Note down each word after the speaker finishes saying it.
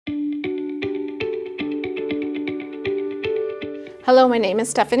Hello, my name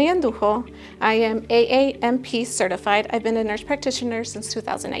is Stefany Andujo. I am AAMP certified. I've been a nurse practitioner since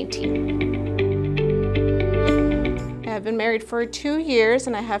 2019. I've been married for 2 years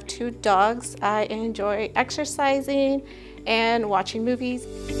and I have 2 dogs. I enjoy exercising and watching movies.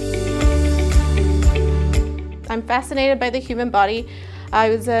 I'm fascinated by the human body.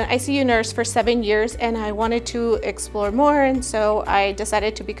 I was an ICU nurse for 7 years and I wanted to explore more, and so I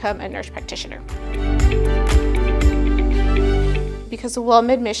decided to become a nurse practitioner. Because the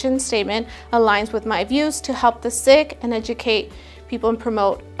WellMed mission statement aligns with my views to help the sick and educate people and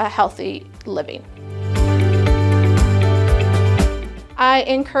promote a healthy living. I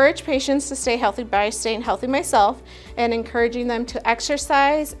encourage patients to stay healthy by staying healthy myself and encouraging them to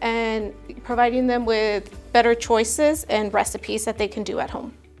exercise and providing them with better choices and recipes that they can do at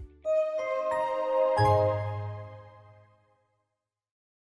home.